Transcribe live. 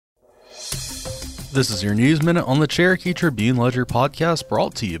This is your News Minute on the Cherokee Tribune Ledger podcast,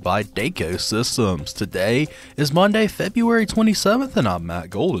 brought to you by Dayco Systems. Today is Monday, February 27th, and I'm Matt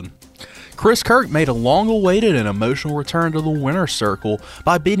Golden. Chris Kirk made a long-awaited and emotional return to the winner's circle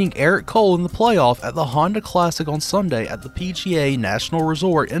by beating Eric Cole in the playoff at the Honda Classic on Sunday at the PGA National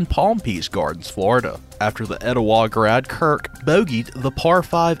Resort in Palm Beach Gardens, Florida. After the Etowah grad, Kirk bogeyed the par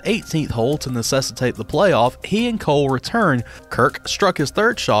 5 18th hole to necessitate the playoff. He and Cole returned. Kirk struck his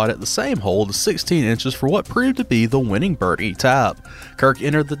third shot at the same hole to 16 inches for what proved to be the winning birdie tap. Kirk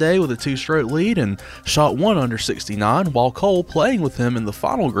entered the day with a 2-stroke lead and shot 1 under 69, while Cole, playing with him in the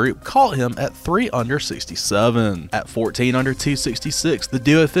final group, caught him at 3 under 67. At 14 under 266, the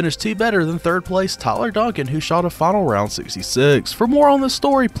duo finished 2 better than third place Tyler Duncan, who shot a final round 66. For more on this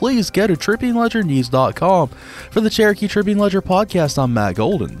story, please go to TribuneLedgerNews.com. For the Cherokee Tribune Ledger podcast, I'm Matt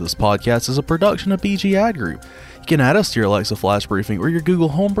Golden. This podcast is a production of BG Ad Group. You can add us to your Alexa Flash Briefing or your Google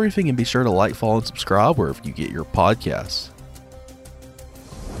Home Briefing, and be sure to like, follow, and subscribe wherever you get your podcasts.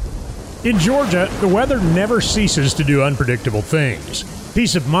 In Georgia, the weather never ceases to do unpredictable things.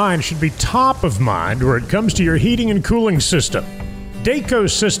 Peace of mind should be top of mind where it comes to your heating and cooling system. Dayco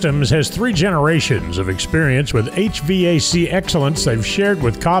Systems has 3 generations of experience with HVAC excellence they've shared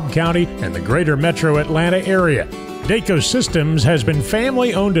with Cobb County and the greater metro Atlanta area. Dayco Systems has been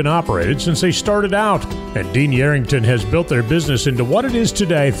family-owned and operated since they started out, and Dean Yarrington has built their business into what it is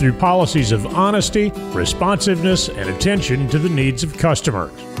today through policies of honesty, responsiveness, and attention to the needs of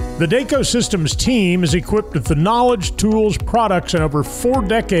customers. The Dayco Systems team is equipped with the knowledge, tools, products, and over 4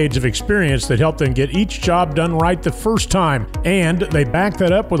 decades of experience that help them get each job done right the first time, and they back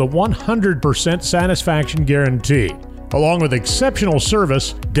that up with a 100% satisfaction guarantee. Along with exceptional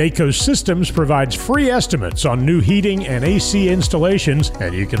service, Dayco Systems provides free estimates on new heating and AC installations,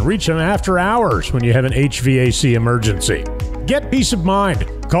 and you can reach them after hours when you have an HVAC emergency. Get peace of mind.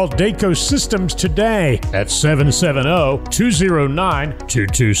 Call Dayco Systems today at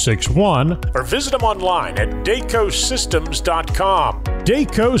 770-209-2261 or visit them online at daycosystems.com.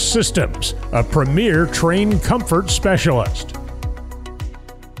 Dayco Systems, a premier train comfort specialist.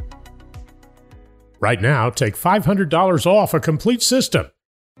 Right now, take $500 off a complete system.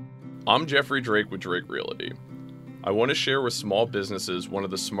 I'm Jeffrey Drake with Drake Realty. I want to share with small businesses one of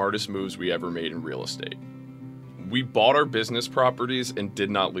the smartest moves we ever made in real estate. We bought our business properties and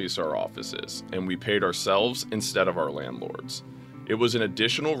did not lease our offices, and we paid ourselves instead of our landlords. It was an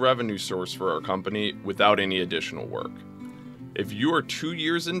additional revenue source for our company without any additional work. If you are 2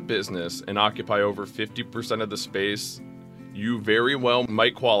 years in business and occupy over 50% of the space, you very well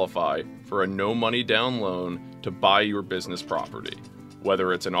might qualify for a no money down loan to buy your business property.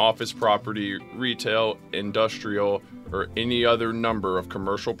 Whether it's an office property, retail, industrial, or any other number of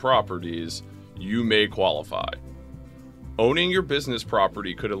commercial properties, you may qualify. Owning your business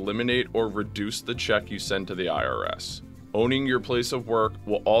property could eliminate or reduce the check you send to the IRS. Owning your place of work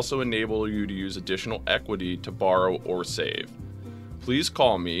will also enable you to use additional equity to borrow or save. Please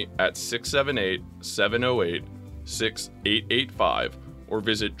call me at 678-708-6885 or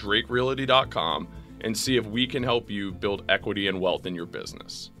visit DrakeRealty.com and see if we can help you build equity and wealth in your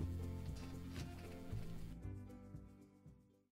business.